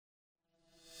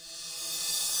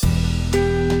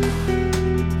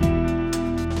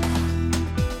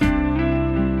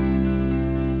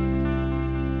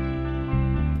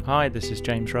Hi, this is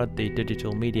James Rudd, the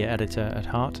digital media editor at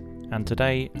Heart, and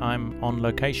today I'm on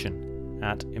location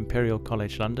at Imperial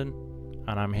College London,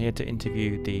 and I'm here to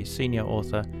interview the senior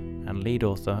author and lead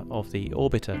author of the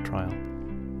Orbita Trial.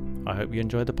 I hope you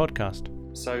enjoy the podcast.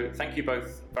 So thank you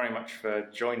both very much for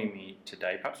joining me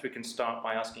today. Perhaps we can start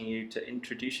by asking you to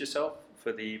introduce yourself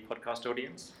for the podcast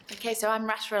audience. Okay, so I'm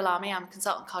Rashra Alami. I'm a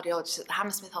consultant cardiologist at the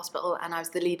Hammersmith Hospital, and I was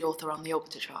the lead author on the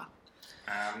Orbita Trial.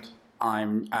 And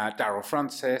I'm Darryl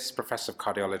Francis, Professor of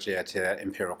Cardiology at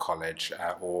Imperial College,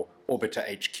 or Orbita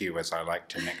HQ as I like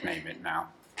to nickname it now.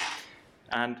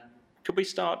 And could we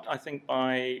start, I think,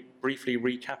 by briefly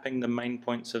recapping the main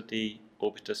points of the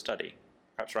Orbita study?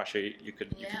 Perhaps, Rashra, you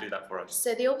could do that for us.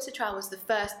 So the Orbita Trial was the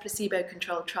first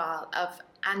placebo-controlled trial of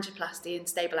angioplasty in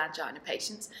stable angina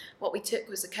patients. What we took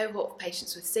was a cohort of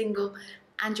patients with single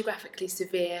angiographically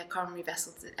severe coronary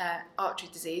vessel artery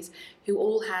disease who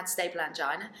all had stable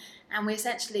angina, and we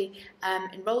essentially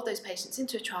enrolled those patients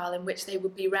into a trial in which they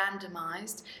would be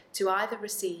randomised to either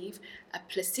receive a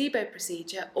placebo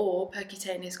procedure or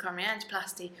percutaneous coronary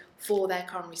angioplasty for their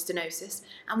coronary stenosis.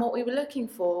 And what we were looking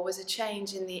for was a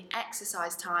change in the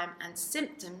exercise time and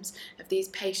symptoms of these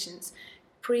patients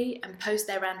pre and post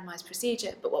their randomised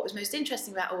procedure. But what was most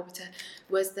interesting about Orbita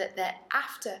was that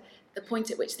after the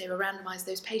point at which they were randomised,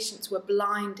 those patients were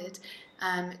blinded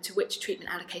to which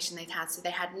treatment allocation they'd had. So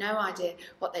they had no idea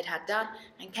what they'd had done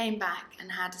and came back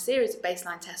and had a series of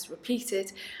baseline tests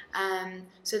repeated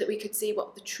so that we could see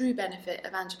what the true benefit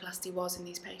of angioplasty was in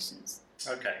these patients.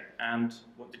 Okay, and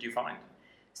what did you find?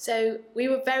 So we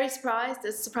were very surprised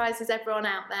as everyone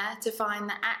out there, to find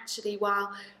that actually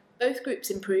while both groups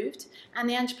improved and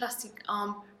the angioplasty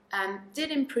arm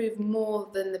did improve more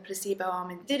than the placebo arm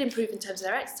and did improve in terms of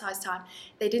their exercise time,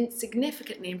 they didn't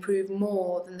significantly improve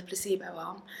more than the placebo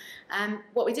arm.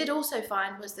 What we did also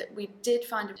find was that we did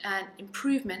find an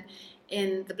improvement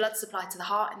in the blood supply to the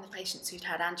heart in the patients who'd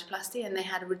had angioplasty, and they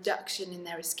had a reduction in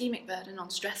their ischemic burden on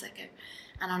stress echo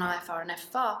and on IFR and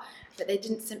FFR, but they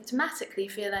didn't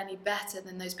symptomatically feel any better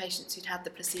than those patients who'd had the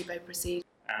placebo procedure.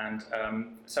 And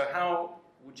so how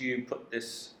would you put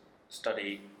this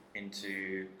study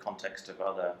into context of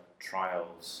other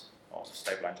trials of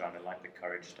stable angina like the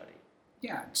COURAGE study?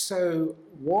 Yeah, so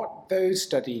what those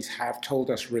studies have told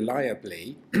us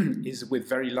reliably is, with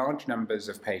very large numbers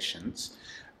of patients,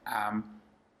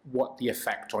 what the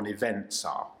effect on events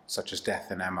are, such as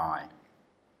death and MI.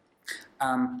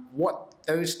 What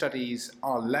those studies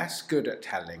are less good at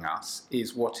telling us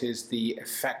is what is the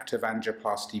effect of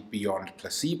angioplasty beyond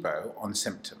placebo on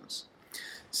symptoms.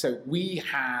 So we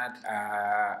had,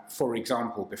 for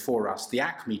example, before us, the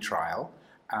ACME trial,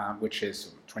 which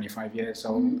is 25 years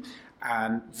old,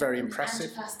 and very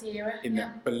impressive. Angioplasty era. In the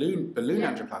balloon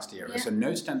angioplasty era, so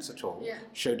no stents at all,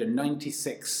 showed a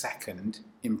 96-second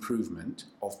improvement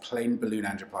of plain balloon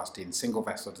angioplasty in single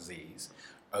vessel disease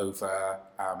over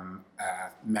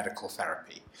medical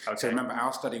therapy. Okay. So remember,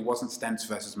 our study wasn't stents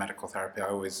versus medical therapy. I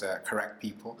always correct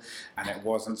people, and it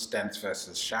wasn't stents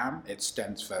versus sham, it's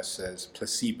stents versus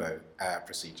placebo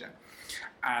procedure.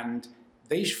 And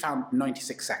they found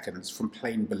 96 seconds from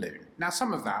plain balloon. Now,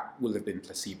 some of that will have been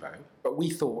placebo, but we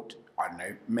thought, I don't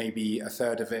know, maybe a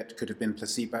third of it could have been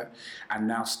placebo, and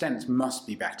now stents must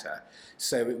be better.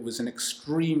 So it was an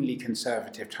extremely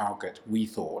conservative target, we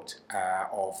thought,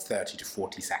 of 30 to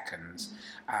 40 seconds.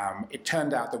 It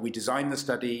turned out that we designed the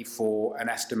study for an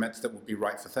estimate that would be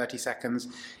right for 30 seconds.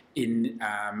 In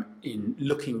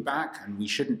looking back, and we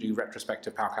shouldn't do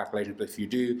retrospective power calculations, but if you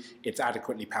do, it's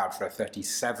adequately powered for a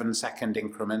 37-second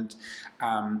increment.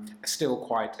 Still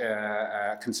quite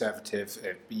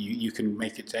conservative. You can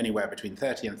make it anywhere between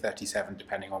 30 and 37,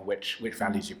 depending on which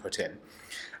values you put in.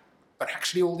 But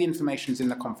actually, all the information's in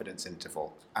the confidence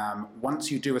interval. Once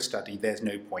you do a study, there's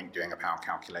no point doing a power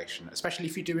calculation, especially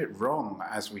if you do it wrong,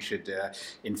 as we should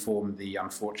inform the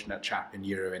unfortunate chap in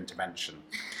neurointervention.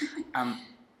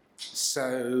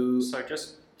 So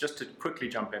just to quickly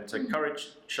jump in, so COURAGE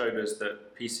showed us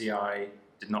that PCI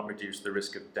did not reduce the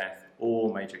risk of death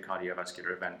or major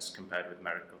cardiovascular events compared with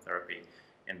medical therapy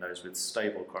in those with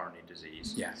stable coronary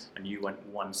disease. Yes. And you went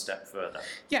one step further.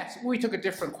 Yes, we took a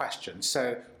different question.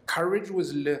 So COURAGE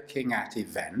was looking at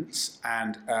events,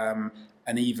 and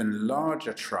an even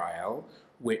larger trial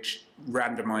which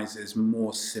randomizes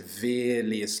more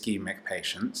severely ischemic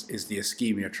patients is the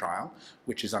ischemia trial,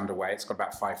 which is underway. It's got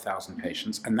about 5,000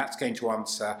 patients, and that's going to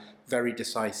answer very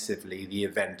decisively the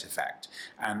event effect.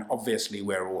 And obviously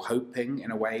we're all hoping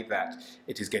in a way that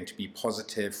it is going to be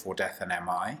positive for death and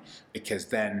MI, because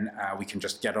then we can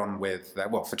just get on with,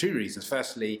 well, for two reasons.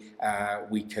 Firstly,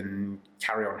 we can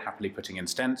carry on happily putting in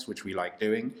stents, which we like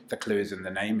doing. The clue is in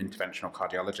the name, interventional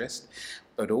cardiologist.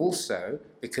 but also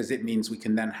because it means we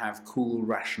can then have cool,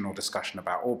 rational discussion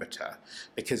about Orbita,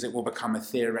 because it will become a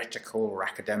theoretical or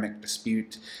academic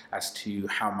dispute as to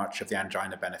how much of the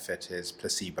angina benefit is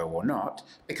placebo or not,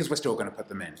 because we're still going to put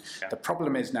them in. Yeah. The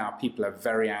problem is now people are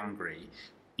very angry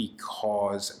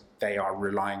because they are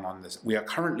relying on this. We are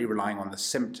currently relying on the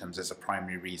symptoms as a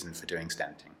primary reason for doing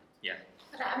stenting. Yeah.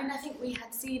 But I mean, I think we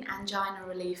had seen angina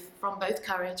relief from both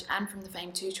Courage and from the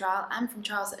FAME2 trial and from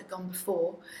trials that had gone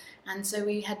before. And so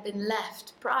we had been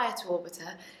left prior to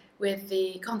Orbita with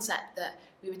the concept that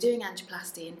we were doing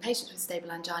angioplasty in patients with stable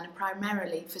angina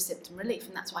primarily for symptom relief,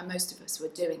 and that's why most of us were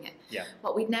doing it. Yeah.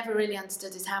 What we'd never really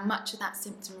understood is how much of that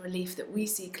symptom relief that we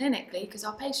see clinically, because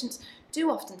our patients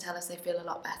do often tell us they feel a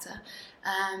lot better,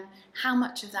 how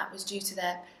much of that was due to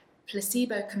their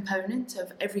placebo component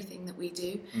of everything that we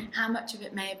do, how much of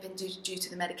it may have been due to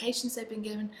the medications they've been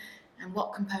given, and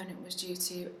what component was due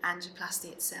to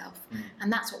angioplasty itself.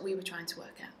 And that's what we were trying to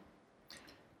work out.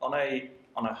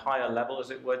 On a higher level, as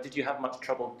it were, did you have much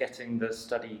trouble getting the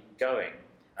study going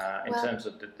in terms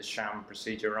of the sham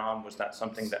procedure arm? Was that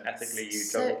something that ethically you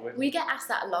struggled with? We get asked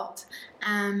that a lot,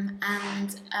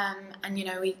 and you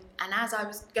know, and as I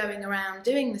was going around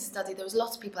doing this study, there was a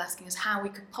lot of people asking us how we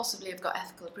could possibly have got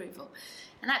ethical approval.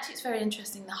 And actually, it's very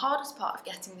interesting. The hardest part of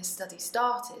getting this study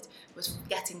started was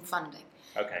getting funding.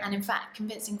 Okay. And in fact,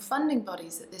 convincing funding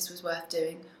bodies that this was worth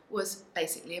doing was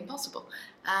basically impossible.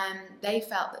 They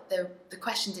felt that the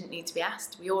question didn't need to be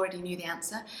asked. We already knew the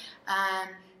answer.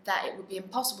 That it would be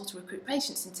impossible to recruit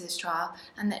patients into this trial,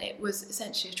 and that it was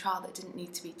essentially a trial that didn't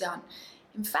need to be done.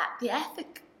 In fact, the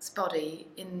ethics body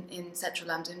in central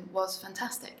London was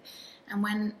fantastic. And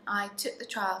when I took the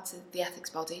trial to the ethics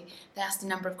body, they asked a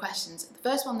number of questions. The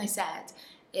first one they said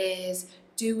is,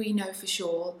 do we know for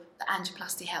sure that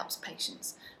angioplasty helps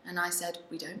patients? And I said,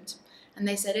 we don't. And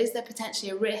they said, is there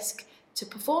potentially a risk to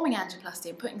performing angioplasty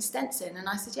and putting stents in? And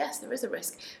I said, yes, there is a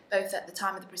risk, both at the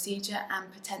time of the procedure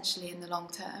and potentially in the long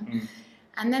term.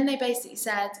 And then they basically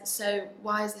said, so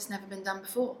why has this never been done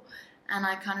before? And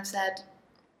I kind of said,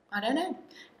 I don't know.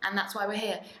 And that's why we're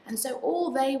here. And so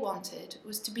all they wanted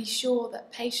was to be sure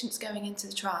that patients going into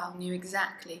the trial knew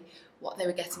exactly what they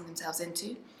were getting themselves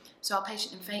into. So our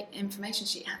patient information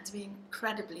sheet had to be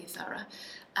incredibly thorough.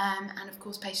 And of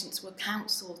course, patients were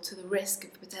counselled to the risk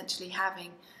of potentially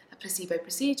having a placebo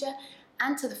procedure,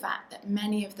 and to the fact that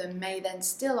many of them may then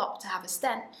still opt to have a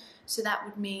stent. So that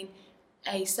would mean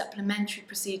a supplementary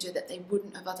procedure that they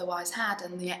wouldn't have otherwise had,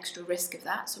 and the extra risk of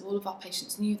that. So all of our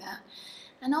patients knew that.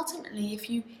 And ultimately, if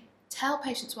you tell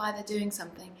patients why they're doing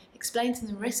something, explain to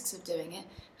them the risks of doing it,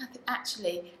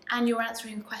 actually, and you're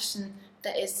answering a question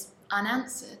that is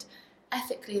unanswered,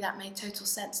 ethically that made total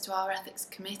sense to our ethics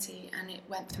committee, and it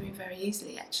went through very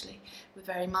easily, actually, with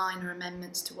very minor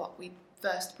amendments to what we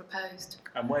first proposed.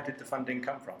 And where did the funding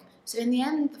come from? So in the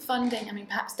end, the funding, I mean,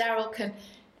 perhaps Daryl can,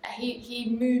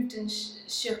 he moved and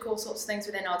shook all sorts of things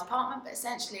within our department, but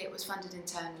essentially it was funded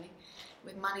internally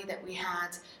with money that we had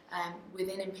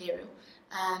within Imperial,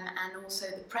 and also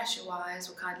the pressure wires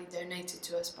were kindly donated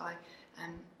to us by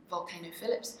Volcano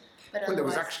Phillips. But well, there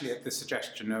was actually at the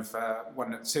suggestion of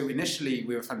one. So initially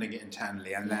we were funding it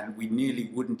internally, and then we nearly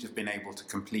wouldn't have been able to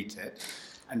complete it.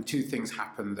 And two things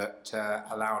happened that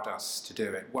allowed us to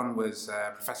do it. One was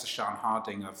Professor Sian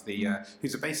Harding of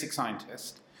who's a basic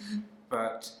scientist,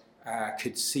 but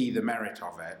could see the merit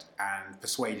of it and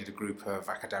persuaded a group of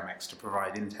academics to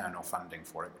provide internal funding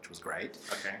for it, which was great.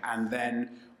 Okay. And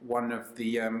then one of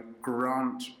the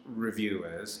grant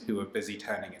reviewers, who were busy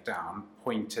turning it down,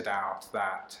 pointed out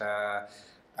that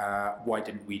why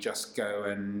didn't we just go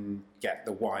and get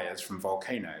the wires from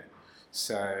Volcano?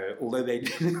 So although they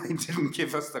didn't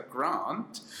give us the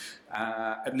grant,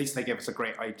 at least they gave us a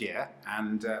great idea,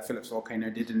 and Philips Volcano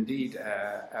did indeed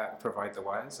provide the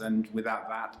wires, and without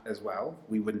that as well,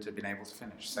 we wouldn't have been able to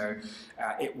finish. So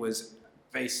it was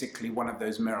basically one of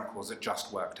those miracles that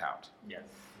just worked out. Yeah,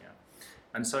 yeah.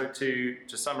 And so to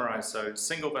summarise, so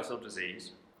single vessel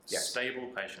disease, yes. Stable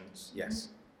patients, yes,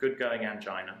 good going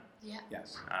angina, yeah,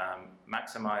 yes,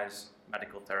 maximise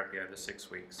medical therapy over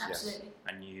 6 weeks. absolutely.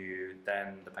 Yes.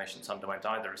 And the patients underwent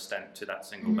either a stent to that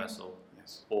single vessel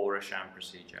yes, or a sham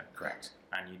procedure. correct.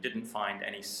 And you didn't find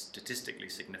any statistically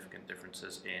significant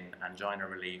differences in angina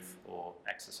relief or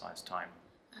exercise time.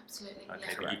 Absolutely.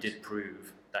 Okay, Yeah. but you did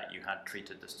prove that you had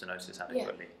treated the stenosis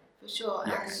adequately. For sure,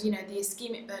 Yes. and the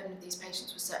ischemic burden of these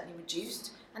patients was certainly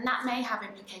reduced, and that may have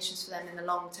implications for them in the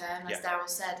long term, as Daryl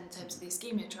said, in terms of the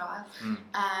ischemia trial.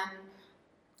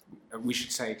 we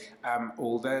should say,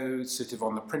 although sort of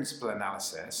on the principal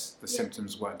analysis, the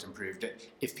symptoms weren't improved,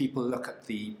 if people look at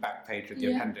the back page of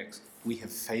the appendix, we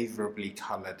have favourably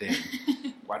coloured in,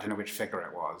 well, I don't know which figure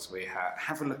it was, we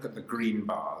have a look at the green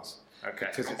bars. Okay.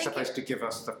 Because it's supposed to give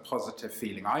us the positive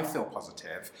feeling. I feel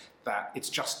positive that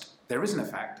it's just, there is an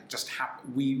effect, it just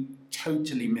we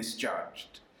totally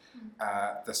misjudged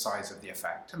the size of the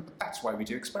effect. And that's why we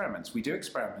do experiments. We do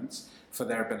experiments for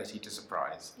their ability to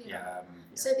surprise.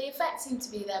 So the effect seemed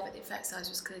to be there, but the effect size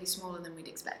was clearly smaller than we'd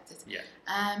expected.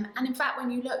 And in fact,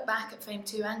 when you look back at FAME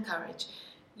 2 and COURAGE,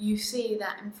 you see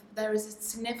that there is a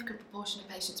significant proportion of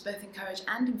patients, both in COURAGE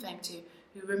and in FAME 2,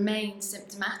 who remain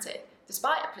symptomatic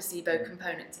despite a placebo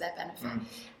component to their benefit.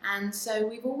 And so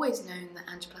we've always known that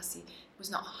angioplasty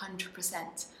was not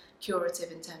 100%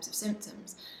 curative in terms of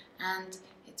symptoms, and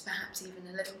it's perhaps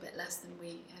even a little bit less than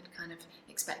we had kind of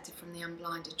expected from the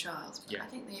unblinded trials, but I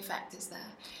think the effect is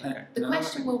there. The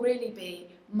question will really be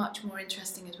much more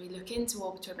interesting as we look into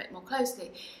Orbita a bit more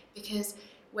closely, because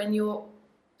when you're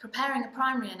preparing a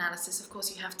primary analysis, of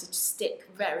course you have to stick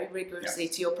very rigorously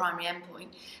to your primary endpoint,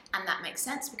 and that makes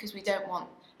sense because we don't want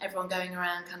everyone going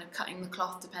around kind of cutting the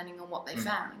cloth depending on what they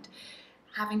found.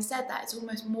 Having said that, it's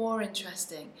almost more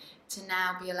interesting to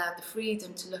now be allowed the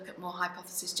freedom to look at more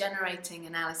hypothesis generating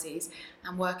analyses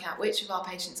and work out which of our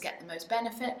patients get the most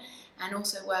benefit, and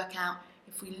also work out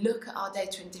if we look at our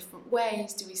data in different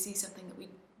ways, do we see something that we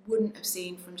wouldn't have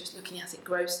seen from just looking at it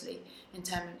grossly in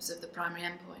terms of the primary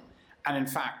endpoint. And in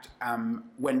fact,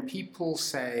 when people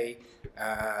say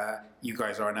you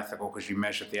guys are unethical because you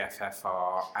measured the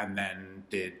FFR and then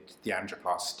did the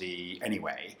angioplasty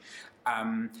anyway,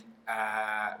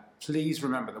 please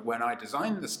remember that when I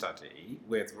designed the study,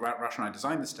 with Rush and I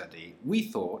designed the study, we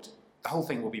thought the whole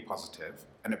thing will be positive,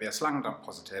 and it'll be a slam dunk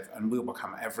positive, and we'll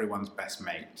become everyone's best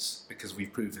mates because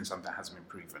we've proven something that hasn't been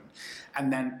proven.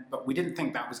 And then, but we didn't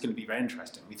think that was going to be very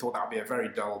interesting. We thought that would be a very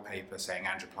dull paper saying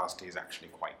angioplasty is actually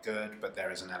quite good, but there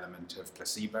is an element of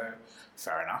placebo.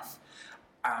 Fair enough.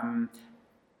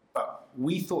 But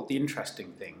we thought the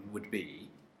interesting thing would be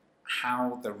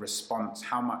how the response,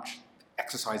 how much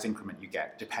exercise increment you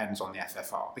get depends on the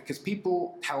FFR, because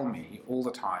people tell me all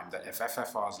the time that if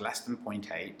FFR is less than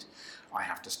 0.8, I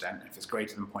have to stent. If it's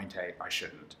greater than 0.8, I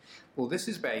shouldn't. Well, this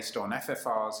is based on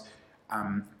FFRs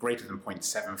greater than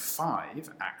 0.75,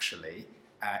 actually.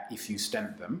 If you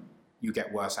stent them, you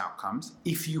get worse outcomes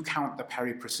if you count the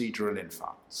peri-procedural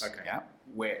infarcts.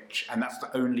 And that's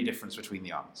the only difference between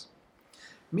the arms.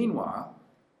 Meanwhile,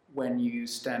 when you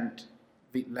stent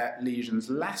lesions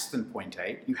less than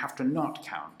 0.8, you have to not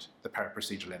count the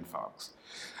peri-procedural infarcts.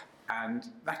 And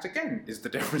that, again, is the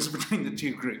difference between the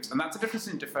two groups. And that's the difference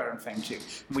in DEFER and FAME 2.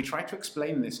 And we tried to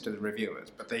explain this to the reviewers,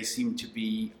 but they seem to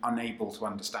be unable to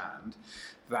understand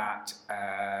that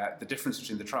the difference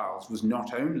between the trials was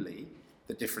not only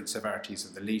the different severities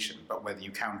of the lesion, but whether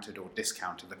you counted or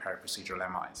discounted the peri-procedural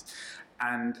MIs.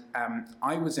 And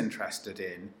I was interested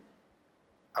in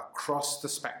across the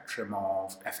spectrum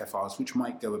of FFRs, which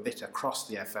might go a bit across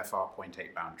the FFR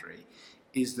 0.8 boundary,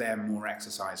 is there more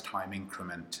exercise time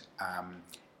increment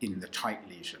in the tight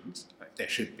lesions? There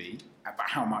should be, but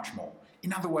how much more?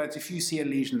 In other words, if you see a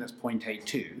lesion that's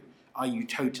 0.82, are you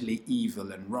totally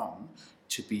evil and wrong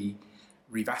to be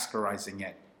revascularizing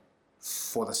it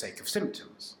for the sake of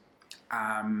symptoms?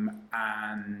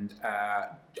 And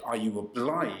are you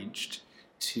obliged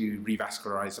to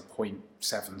revascularize a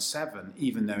 0.77,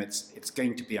 even though it's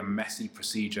going to be a messy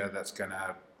procedure that's going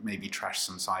to maybe trash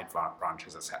some side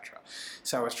branches, etc.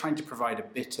 So I was trying to provide a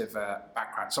bit of a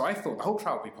background. So I thought the whole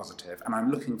trial would be positive, and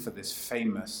I'm looking for this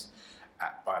famous,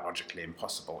 biologically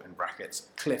impossible, in brackets,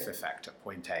 cliff effect at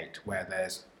 0.8, where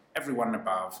there's everyone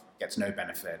above gets no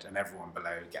benefit and everyone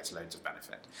below gets loads of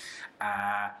benefit.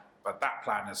 But that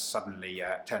plan has suddenly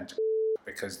turned to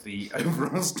because the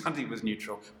overall study was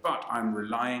neutral, but I'm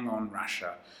relying on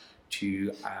Rasha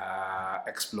to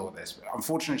explore this.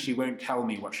 Unfortunately, she won't tell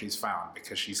me what she's found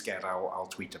because she's scared I'll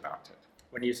tweet about it.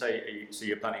 When you say, so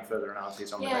you're planning further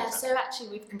analyses on the data? Yeah, so actually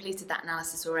we've completed that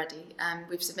analysis already.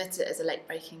 We've submitted it as a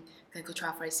late-breaking clinical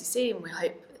trial for ACC, and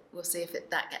we'll see if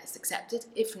that gets accepted.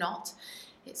 If not,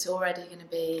 it's already going to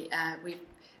be, we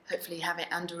hopefully have it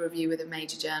under review with a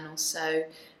major journal, so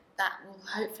that will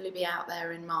hopefully be out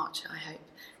there in March, I hope.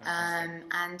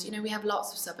 And we have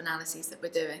lots of sub-analyses that we're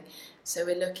doing. So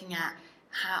we're looking at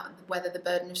whether the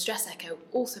burden of stress echo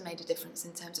also made a difference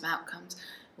in terms of outcomes,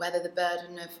 whether the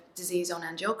burden of disease on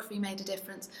angiography made a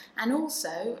difference, and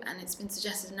also, and it's been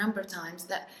suggested a number of times,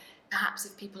 that perhaps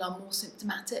if people are more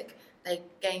symptomatic, they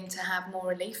gain to have more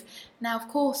relief. Now, of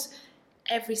course,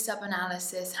 every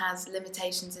sub-analysis has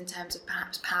limitations in terms of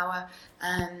perhaps power,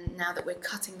 now that we're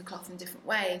cutting the cloth in different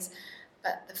ways.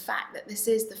 But the fact that this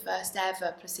is the first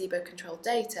ever placebo-controlled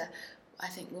data, I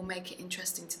think will make it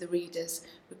interesting to the readers,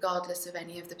 regardless of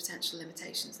any of the potential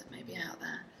limitations that may be out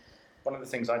there. One of the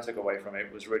things I took away from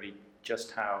it was really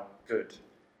just how good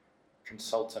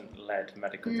consultant-led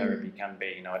medical therapy can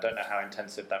be. Now, I don't know how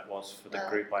intensive that was for the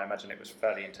group. I imagine it was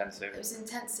fairly intensive. It was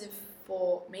intensive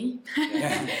for me,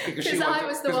 because I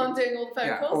was the one doing all the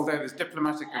phone calls. Although there's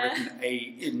diplomatically written,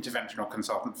 a interventional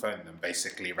consultant phoned them,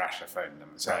 basically Rasha phoned them,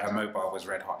 so her mobile was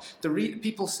red hot.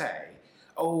 People say,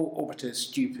 oh, Orbita is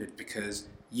stupid because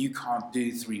you can't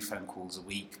do 3 phone calls a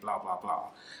week, blah, blah, blah.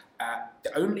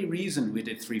 The only reason we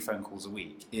did 3 phone calls a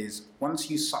week is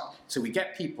once you so we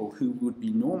get people who would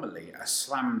be normally a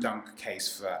slam dunk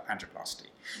case for angioplasty,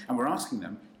 and we're asking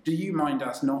them, do you mind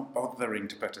us not bothering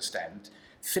to put a stent,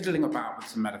 fiddling about with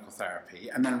some medical therapy,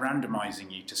 and then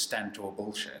randomizing you to stent or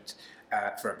bullshit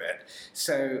for a bit?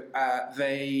 So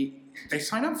they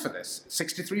sign up for this.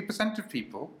 63% of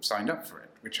people signed up for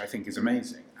it, which I think is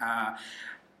amazing.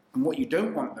 And what you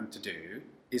don't want them to do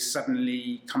is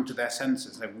suddenly come to their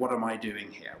senses. Like, what am I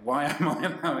doing here? Why am I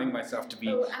allowing myself to be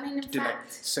delayed?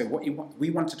 So we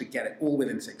wanted to get it all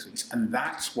within 6 weeks, and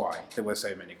that's why there were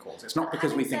so many calls. It's not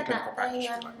because we think clinical practice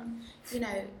should be like that. You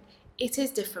know, it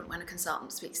is different when a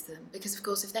consultant speaks to them, because of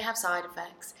course if they have side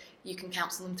effects, you can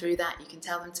counsel them through that, you can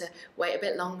tell them to wait a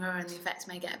bit longer and the effects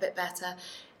may get a bit better.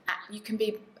 You can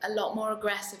be a lot more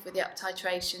aggressive with the up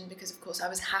titration, because of course I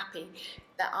was happy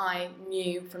that I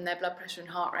knew from their blood pressure and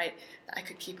heart rate that I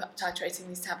could keep up titrating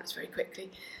these tablets very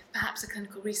quickly. Perhaps a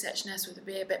clinical research nurse would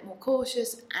be a bit more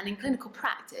cautious, and in clinical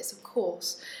practice, of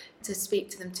course, to speak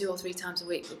to them 2 or 3 times a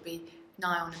week would be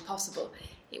nigh on impossible.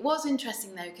 It was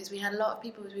interesting though, because we had a lot of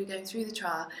people as we were going through the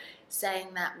trial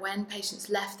saying that when patients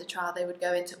left the trial they would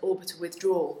go into orbital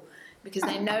withdrawal, because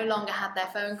they no longer had their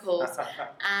phone calls,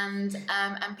 and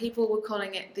people were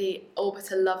calling it the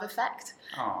orbital love effect.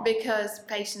 Aww. Because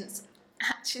patients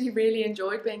actually really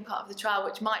enjoyed being part of the trial,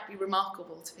 which might be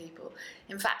remarkable to people.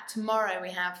 In fact, tomorrow we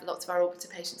have lots of our Orbita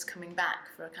patients coming back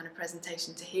for a kind of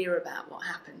presentation to hear about what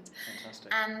happened.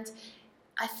 Fantastic. And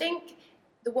I think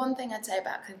the one thing I'd say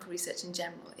about clinical research in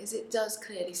general is it does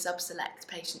clearly sub-select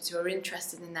patients who are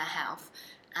interested in their health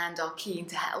and are keen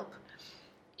to help.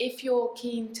 If you're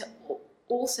keen to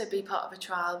also be part of a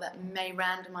trial that may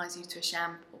randomise you to a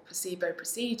sham or placebo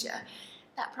procedure,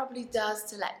 that probably does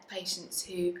select patients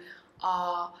who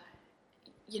are,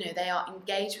 they are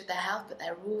engaged with their health, but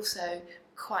they're also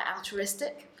quite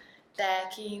altruistic. They're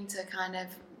keen to kind of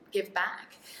give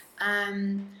back.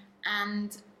 And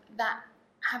that,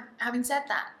 having said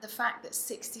that, the fact that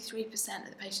 63% of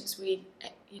the patients we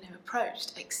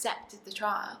approached accepted the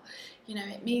trial,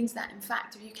 it means that in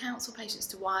fact if you counsel patients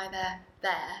to why they're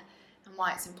there and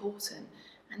why it's important,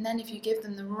 and then if you give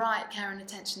them the right care and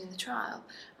attention in the trial,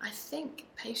 I think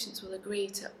patients will agree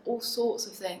to all sorts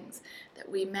of things that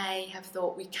we may have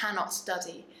thought we cannot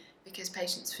study because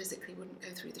patients physically wouldn't go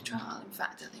through the trial. In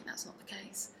fact, I think that's not the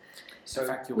case. So in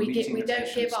fact, we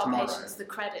don't give our tomorrow. patients the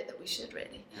credit that we should,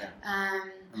 really. Yeah.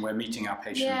 And we're meeting our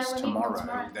patients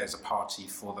tomorrow. There's a party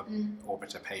for the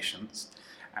Orbita patients,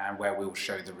 where we'll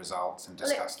show the results and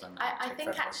discuss them. I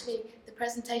think actually the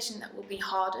presentation that will be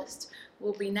hardest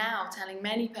will be now telling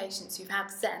many patients who've had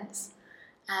stents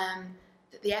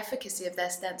that the efficacy of their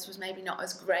stents was maybe not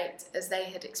as great as they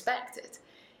had expected.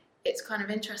 It's kind of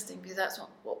interesting because that's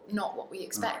not what we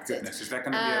expected. Oh my goodness, is there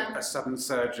going to be a sudden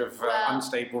surge of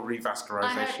unstable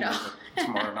revascularization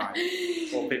tomorrow night?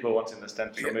 Or people wanting the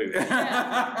stent removed? But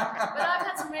I've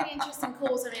had some really interesting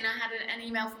calls. I mean, I had an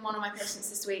email from one of my patients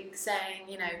this week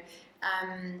saying,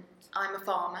 I'm a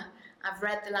farmer. I've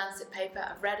read the Lancet paper.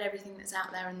 I've read everything that's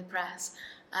out there in the press.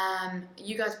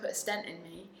 You guys put a stent in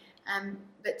me.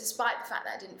 But despite the fact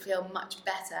that I didn't feel much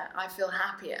better, I feel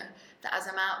happier that as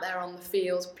I'm out there on the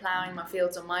fields, ploughing my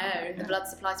fields on my own, the blood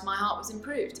supply to my heart was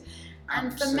improved.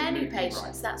 And for many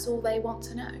patients, that's all they want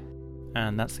to know.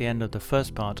 And that's the end of the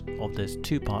first part of this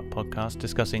 2-part podcast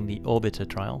discussing the Orbita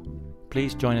trial.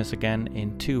 Please join us again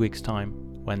in 2 weeks' time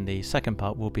when the second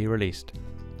part will be released.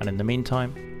 And in the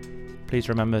meantime, please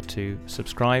remember to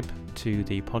subscribe to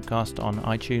the podcast on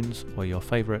iTunes or your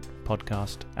favourite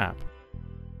podcast app.